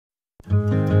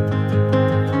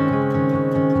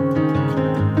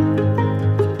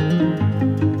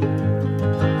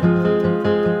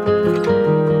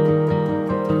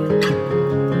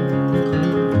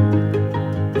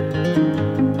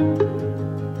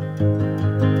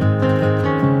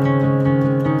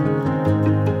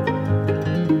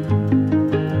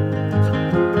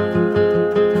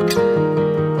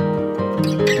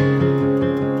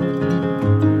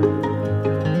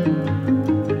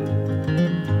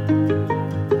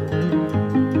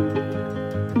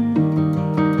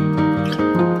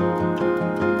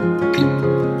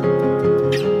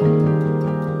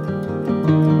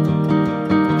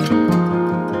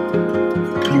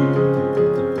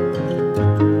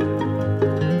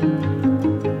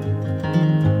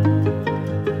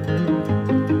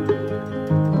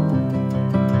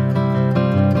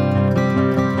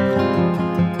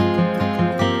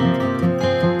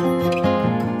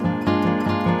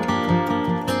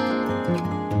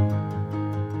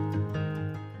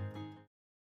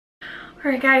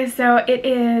Alright guys, so it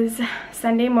is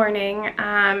Sunday morning.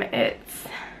 It's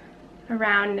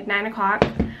around 9 o'clock.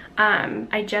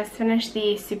 I just finished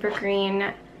the super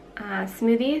green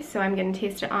smoothie, so I'm going to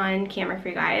taste it on camera for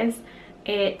you guys.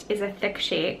 It is a thick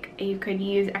shake. You could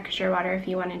use extra water if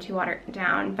you wanted to water it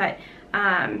down, but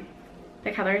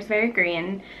the color is very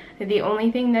green. The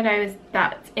only thing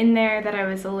that's in there that I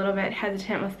was a little bit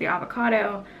hesitant was the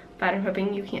avocado, but I'm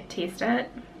hoping you can't taste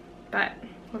it, but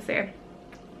we'll see.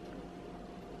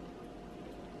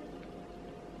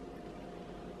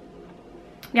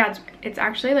 Yeah, it's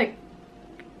actually like,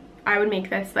 I would make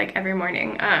this like every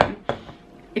morning.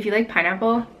 If you like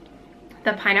pineapple,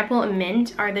 the pineapple and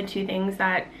mint are the two things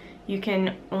that you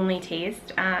can only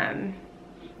taste.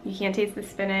 You can't taste the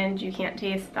spinach, you can't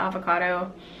taste the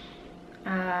avocado.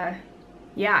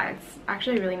 Yeah, it's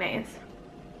actually really nice.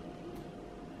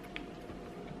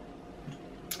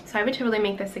 So I would totally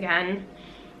make this again.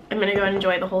 I'm gonna go and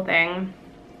enjoy the whole thing.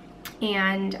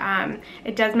 And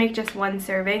it does make just one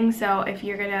serving, so if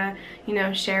you're gonna, you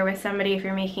know, share with somebody, if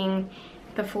you're making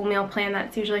the full meal plan,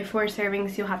 that's usually 4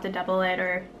 servings, you'll have to double it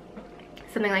or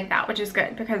something like that, which is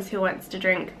good because who wants to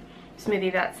drink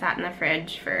smoothie that sat in the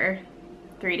fridge for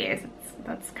 3 days?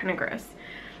 That's kind of gross.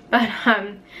 But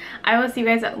I will see you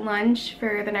guys at lunch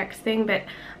for the next thing. But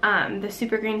the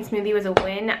super green smoothie was a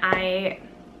win. I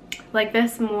like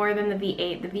this more than the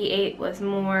V8. The V8 was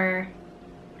more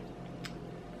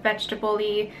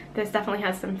vegetable-y. This definitely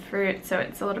has some fruit, so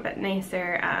it's a little bit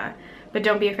nicer, but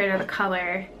don't be afraid of the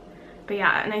color. But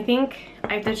yeah, and I think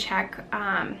I have to check,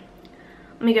 let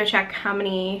me go check how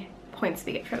many points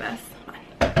we get for this.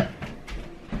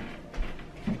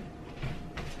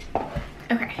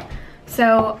 Okay,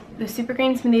 so the super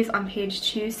green smoothie is on page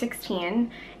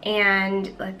 216,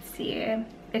 and let's see,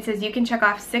 it says you can check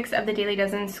off 6 of the daily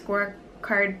dozen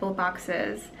scorecard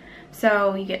boxes.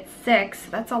 So you get 6,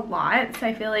 that's a lot, so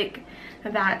I feel like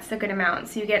that's a good amount.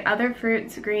 So you get other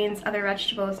fruits, greens, other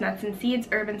vegetables, nuts and seeds,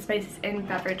 herbs and spices, and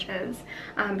beverages,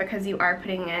 because you are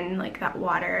putting in like that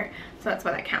water, so that's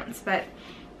why that counts. But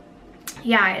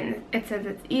yeah, and it says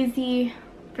it's easy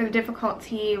for the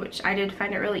difficulty, which I did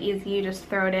find it really easy. You just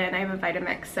throw it in. I have a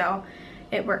Vitamix, so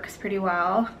it works pretty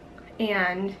well.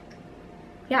 And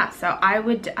yeah, so I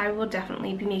will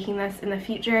definitely be making this in the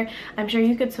future. I'm sure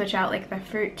you could switch out like the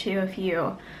fruit too if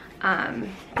you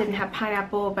didn't have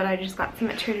pineapple, but I just got some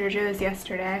at Trader Joe's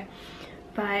yesterday.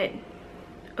 But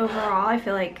overall, I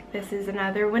feel like this is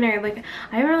another winner. Like,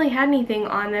 I haven't really had anything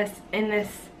on this in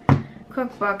this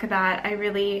cookbook that I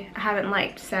really haven't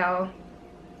liked. So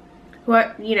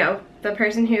what, you know, the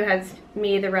person who has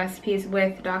made the recipes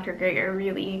with Dr. Greger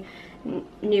really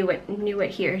knew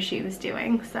what he or she was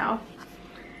doing. So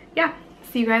yeah,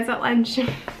 see you guys at lunch.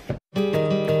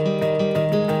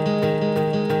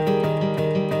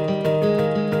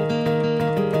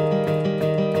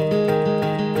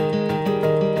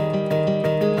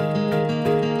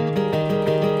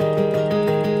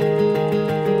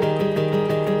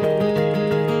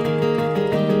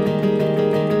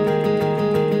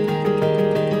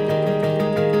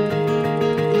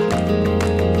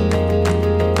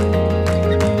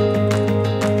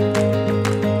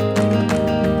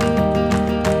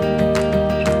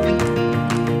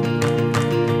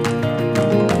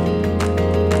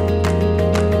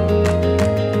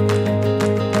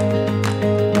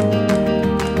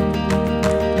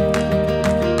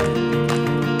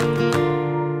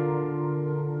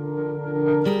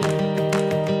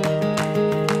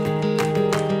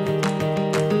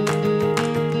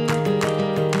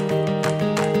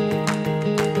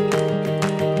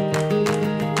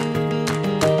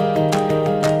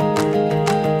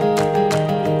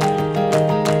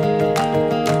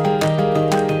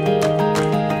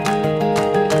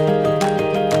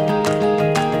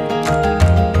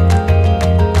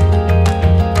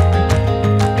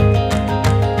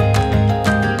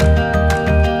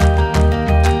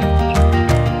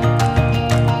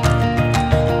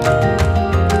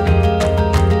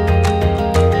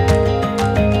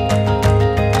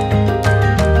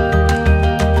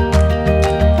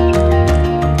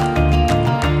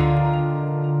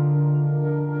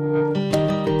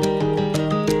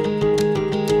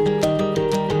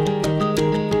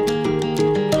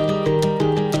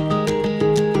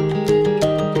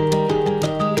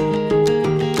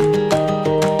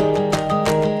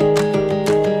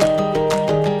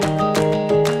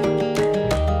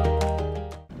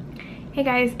 Hey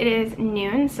guys, it is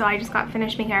noon, so I just got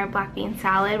finished making our black bean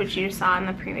salad, which you just saw in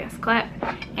the previous clip,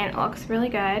 and it looks really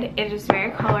good. It is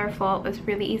very colorful. It was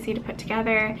really easy to put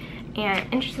together,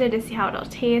 and interested to see how it'll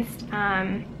taste.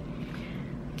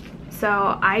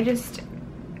 So I just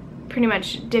pretty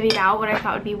much divvied out what I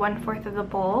thought would be 1/4 of the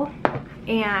bowl,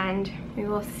 and we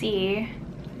will see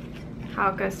how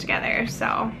it goes together. So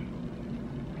I'm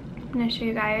gonna show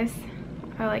you guys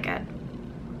how I like it.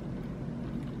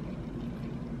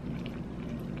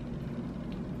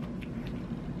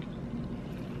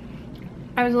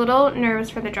 I was a little nervous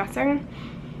for the dressing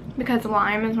because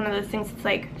lime is one of those things that's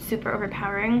like super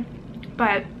overpowering,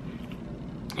 but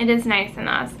it is nice in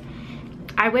this.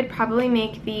 I would probably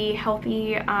make the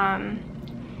healthy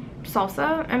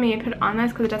salsa. I mean, put on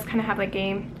this because it does kind of have like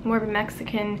a more of a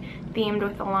Mexican themed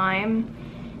with the lime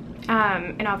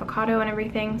and avocado and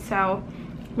everything. So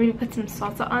maybe put some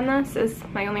salsa on this is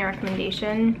my only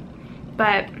recommendation.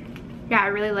 But yeah, I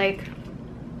really like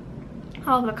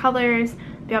all the colors.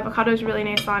 The avocado is really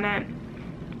nice on it.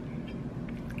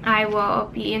 I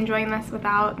will be enjoying this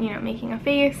without, you know, making a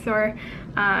face or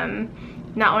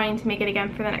not wanting to make it again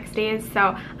for the next days.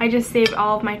 So I just saved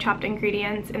all of my chopped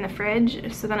ingredients in the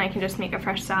fridge so then I can just make a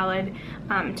fresh salad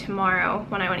tomorrow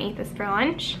when I want to eat this for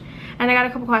lunch. And I got a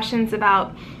couple questions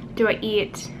about, do I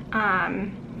eat,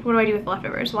 what do I do with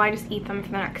leftovers? Well, I just eat them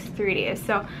for the next 3 days.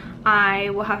 So I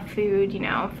will have food, you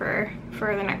know, for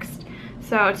the next,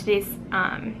 so today's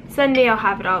Sunday, I'll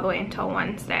have it all the way until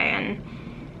Wednesday, and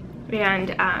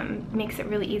makes it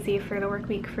really easy for the work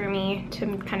week for me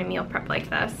to kind of meal prep like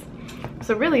this.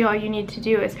 So really all you need to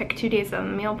do is pick 2 days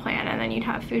on the meal plan, and then you'd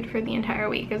have food for the entire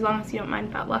week, as long as you don't mind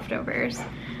about leftovers.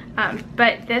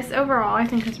 But this overall I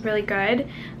think is really good.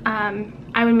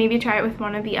 I would maybe try it with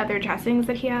one of the other dressings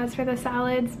that he has for the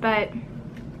salads, but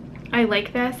I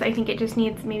like this. I think it just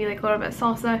needs maybe like a little bit of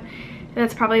salsa.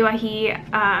 That's probably why he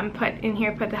put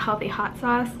the healthy hot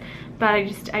sauce, but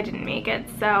I didn't make it,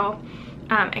 so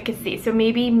I could see. So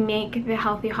maybe make the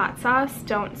healthy hot sauce.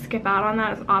 Don't skip out on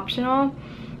that, as optional.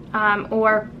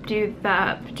 Or do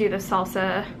the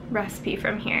salsa recipe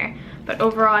from here. But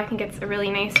overall I think it's a really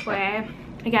nice way.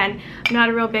 Again, I'm not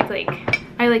a real big, like,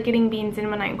 I like getting beans in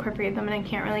when I incorporate them and I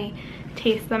can't really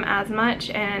taste them as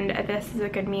much, and this is a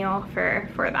good meal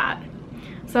for that.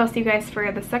 So I'll see you guys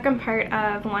for the second part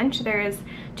of lunch. There is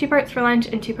 2 parts for lunch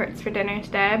and 2 parts for dinner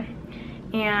today,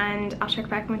 and I'll check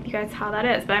back in with you guys how that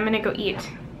is. But I'm gonna go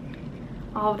eat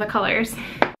all of the colors.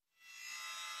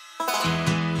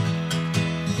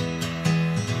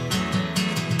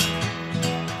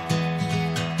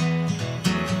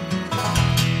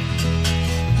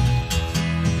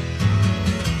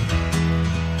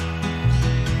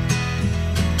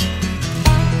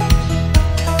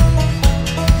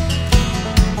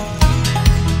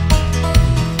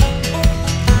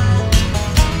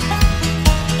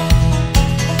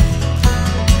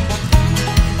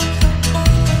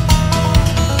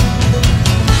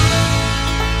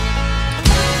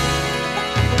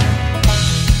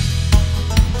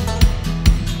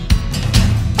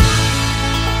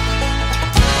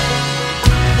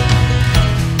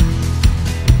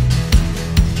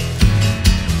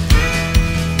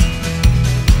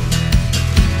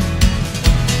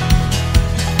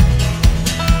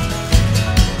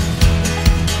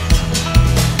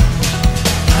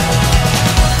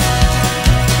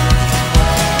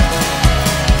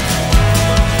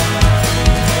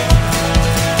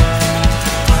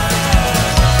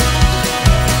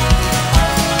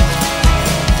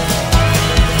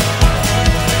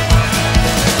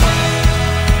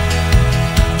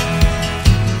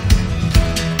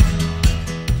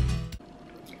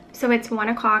 So it's 1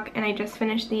 o'clock and I just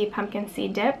finished the pumpkin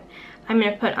seed dip. I'm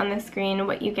going to put on the screen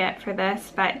what you get for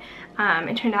this, but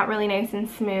it turned out really nice and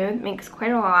smooth. Makes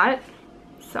quite a lot.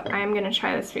 So I'm going to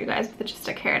try this for you guys with just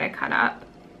a carrot I cut up.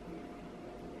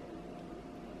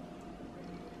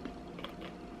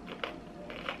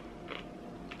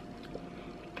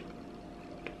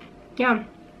 Yeah,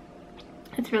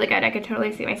 it's really good. I could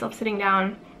totally see myself sitting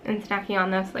down and snacking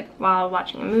on this like while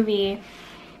watching a movie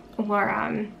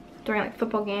or during like a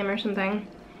football game or something.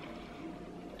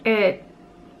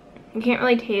 You can't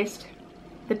really taste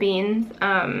the beans.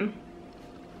 You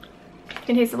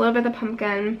can taste a little bit of the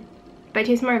pumpkin, but I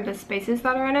taste more of the spices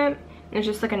that are in it. And it's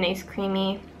just like a nice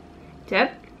creamy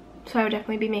dip. So I would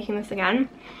definitely be making this again.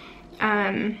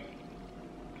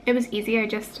 It was easy. I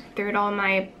just threw it all in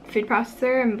my food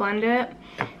processor and blended it.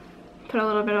 Put a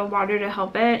little bit of water to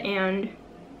help it, and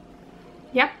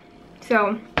yeah.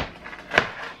 So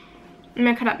I'm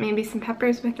gonna cut up maybe some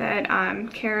peppers with it,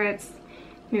 carrots,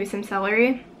 maybe some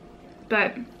celery.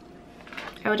 But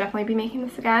I will definitely be making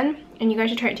this again, and you guys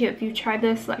should try it too. If you've tried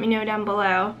this, let me know down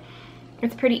below.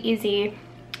 It's pretty easy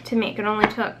to make. It only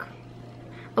took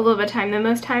a little bit of time. The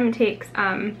most time it takes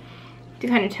to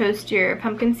kind of toast your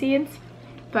pumpkin seeds,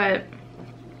 but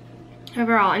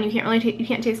overall, and you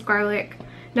can't taste garlic,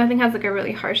 nothing has like a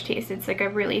really harsh taste. It's like a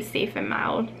really safe and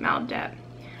mild dip.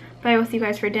 But I will see you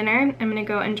guys for dinner. I'm gonna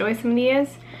go enjoy some of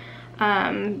these.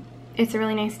 It's a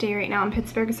really nice day right now in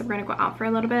Pittsburgh, so we're gonna go out for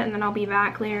a little bit, and then I'll be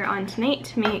back later on tonight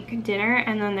to make dinner,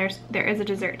 and then there is a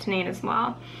dessert tonight as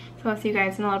well. So I'll see you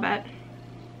guys in a little bit.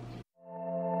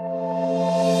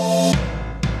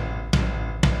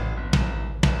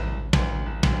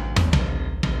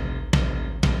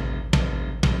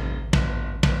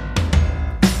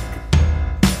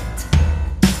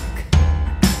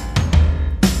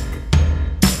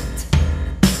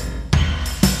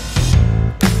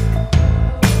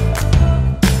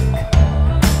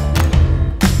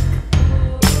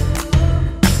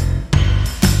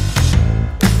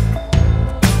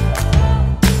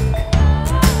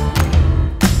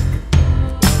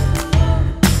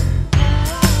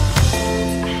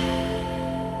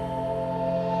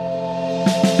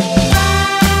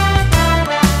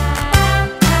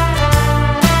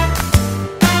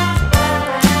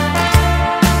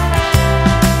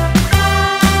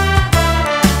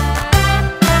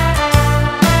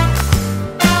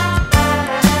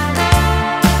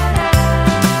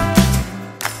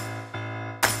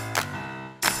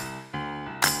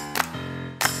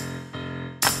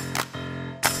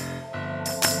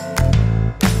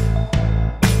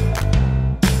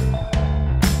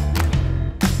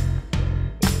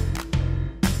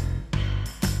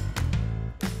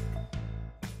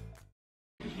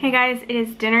 Hey guys, it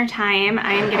is dinner time.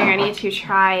 I am getting ready to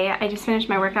try, I just finished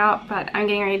my workout, but I'm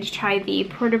getting ready to try the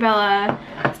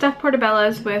stuffed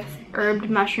portobellos with herbed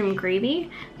mushroom gravy.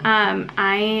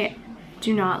 I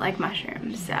do not like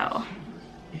mushrooms, so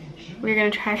we're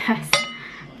gonna try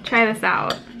this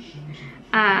out.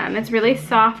 It's really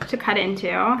soft to cut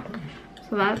into,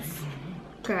 so that's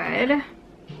good.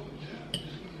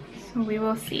 So we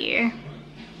will see,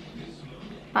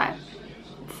 but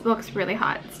it looks really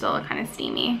hot. It's still kind of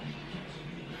steamy,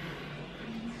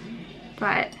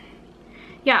 but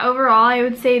yeah, overall I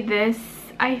would say this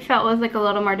I felt was like a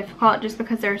little more difficult just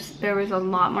because there was a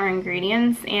lot more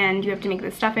ingredients and you have to make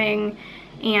the stuffing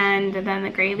and then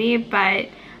the gravy, but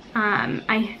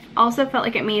I also felt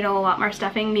like it made a lot more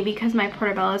stuffing, maybe because my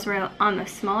portobellos were on the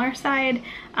smaller side,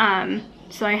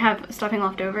 so I have stuffing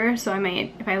left over, so I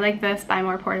might, if I like this, buy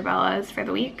more portobellos for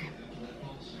the week.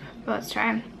 But let's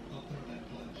try.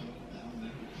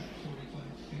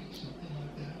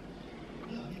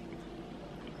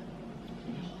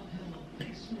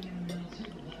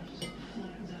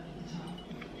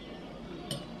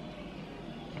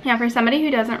 Yeah, for somebody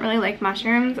who doesn't really like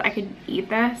mushrooms, I could eat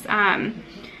this.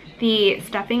 The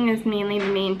stuffing is mainly the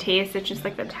main taste. It's just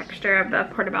like the texture of the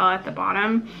portobello at the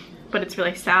bottom, but it's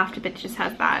really soft. It just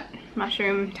has that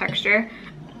mushroom texture.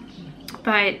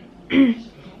 But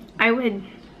I would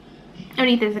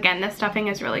eat this again. The stuffing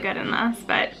is really good in this,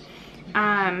 but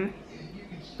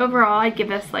overall I'd give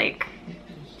this like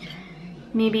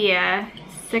maybe a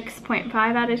 6.5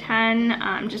 out of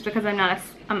 10, just because I'm not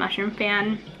a mushroom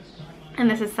fan. And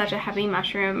this is such a heavy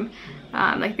mushroom,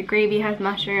 like the gravy has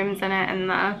mushrooms in it and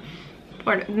the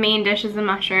main dish is a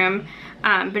mushroom.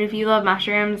 But if you love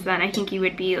mushrooms, then I think you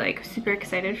would be like super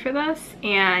excited for this.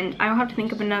 And I will have to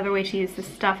think of another way to use the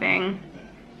stuffing,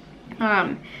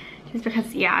 just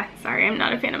because, yeah, sorry, I'm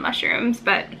not a fan of mushrooms.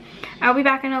 But I'll be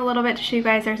back in a little bit to show you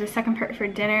guys. There's a second part for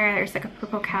dinner. There's like a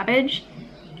purple cabbage,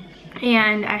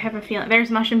 and I have a feeling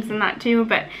there's mushrooms in that too,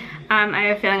 but I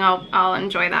have a feeling I'll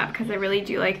enjoy that because I really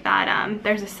do like that.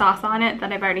 There's a sauce on it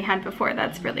that I've already had before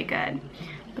that's really good.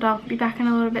 But I'll be back in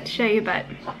a little bit to show you, but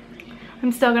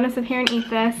I'm still gonna sit here and eat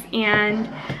this and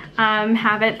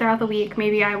have it throughout the week.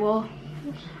 Maybe I will,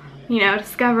 you know,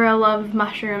 discover a love of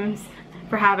mushrooms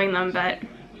for having them, but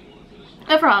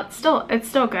overall it's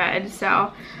still good.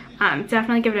 So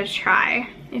definitely give it a try.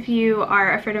 If you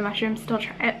are afraid of mushrooms, still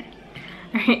try it.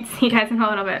 Alright, see you guys in a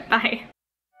little bit. Bye.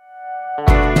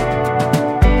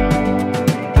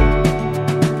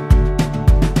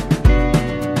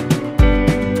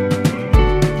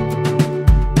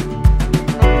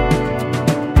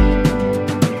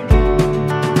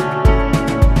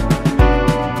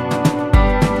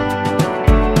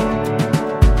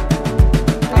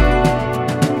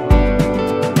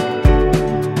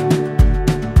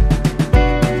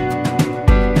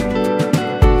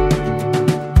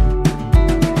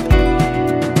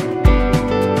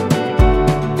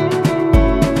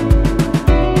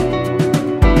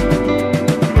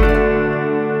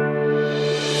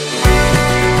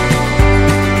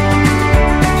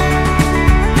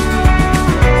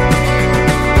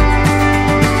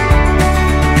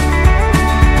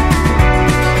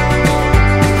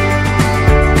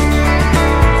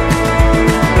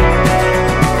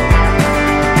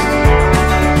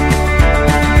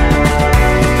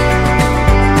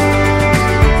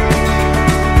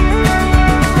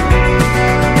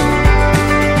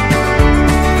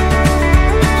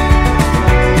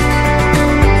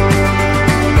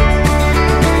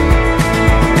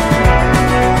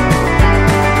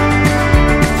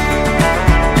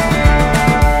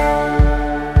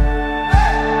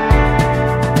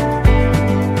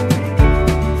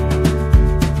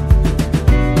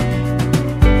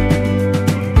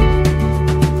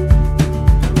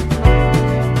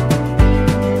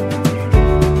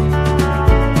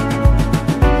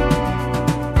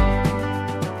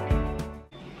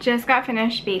 just got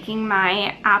finished baking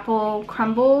my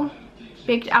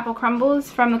baked apple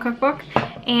crumbles from the cookbook,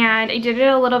 and I did it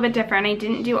a little bit different. I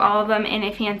didn't do all of them in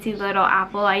a fancy little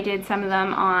apple. I did some of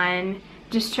them on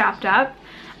just chopped up,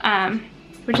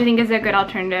 which I think is a good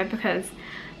alternative because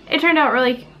it turned out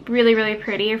really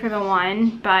pretty for the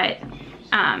one, but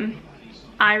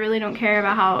I really don't care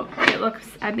about how it looks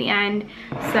at the end,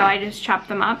 so I just chop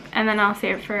them up, and then I'll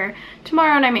save it for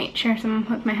tomorrow, and I might share some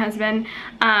with my husband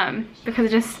because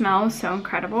it just smells so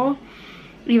incredible.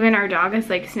 Even our dog is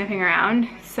like sniffing around,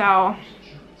 so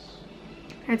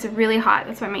it's really hot.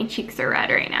 That's why my cheeks are red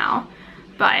right now,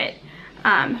 but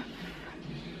I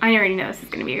already know this is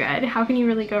gonna be good. How can you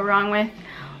really go wrong with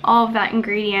all of that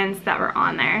ingredients that were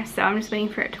on there? So I'm just waiting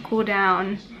for it to cool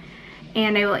down,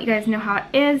 and I will let you guys know how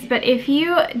it is. But if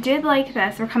you did like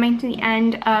this, we're coming to the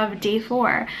end of day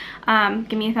 4.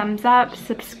 Give me a thumbs up,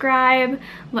 subscribe,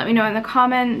 let me know in the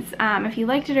comments if you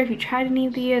liked it or if you tried any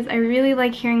of these. I really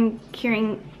like hearing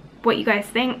what you guys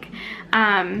think.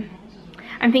 I'm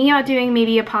thinking about doing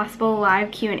maybe a possible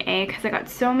live Q&A because I got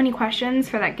so many questions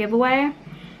for that giveaway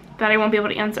that I won't be able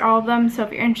to answer all of them. So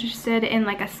if you're interested in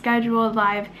like a scheduled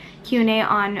live Q&A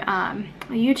on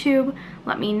YouTube,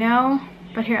 let me know.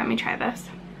 But here, let me try this.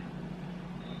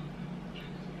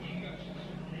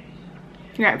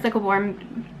 Yeah, it's like a warm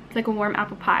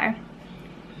apple pie.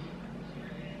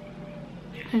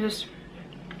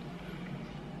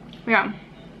 Yeah.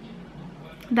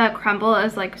 The crumble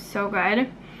is like so good,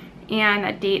 and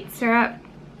that date syrup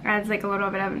adds like a little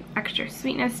bit of extra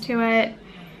sweetness to it.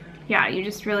 Yeah, you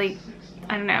just really,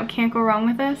 I don't know, can't go wrong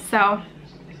with this. So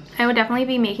I would definitely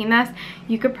be making this.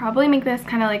 You could probably make this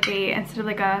kind of like instead of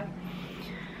like a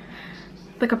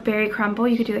berry crumble,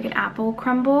 you could do like an apple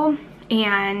crumble.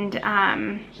 And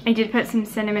I did put some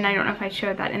cinnamon. I don't know if I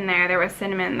showed that in there. There was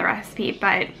cinnamon in the recipe,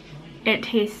 but it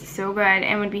tastes so good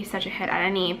and would be such a hit at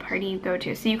any party you go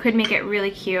to. So you could make it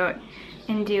really cute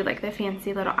and do like the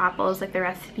fancy little apples like the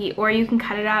recipe, or you can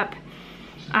cut it up,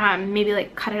 maybe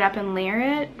like cut it up and layer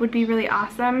it would be really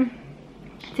awesome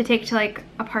to take to like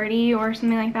a party or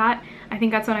something like that. I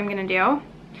think that's what I'm gonna do.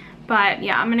 But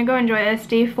yeah, I'm gonna go enjoy this.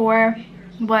 Day 4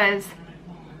 was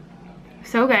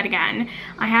so good again.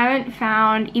 I haven't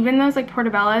found, even those like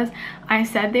Portobellos, I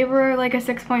said they were like a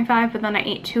 6.5, but then I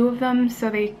ate 2 of them, so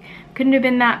they couldn't have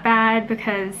been that bad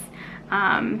because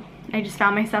I just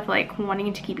found myself like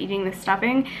wanting to keep eating the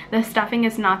stuffing. The stuffing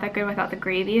is not that good without the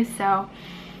gravy, so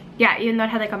yeah, even though it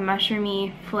had like a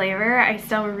mushroomy flavor, I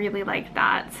still really liked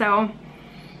that. So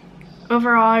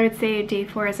overall, I would say day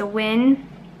 4 is a win.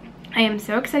 I am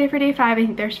so excited for day 5. I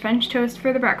think there's French toast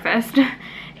for the breakfast.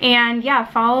 And yeah,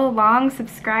 follow along,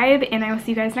 subscribe, and I will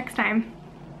see you guys next time.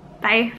 Bye.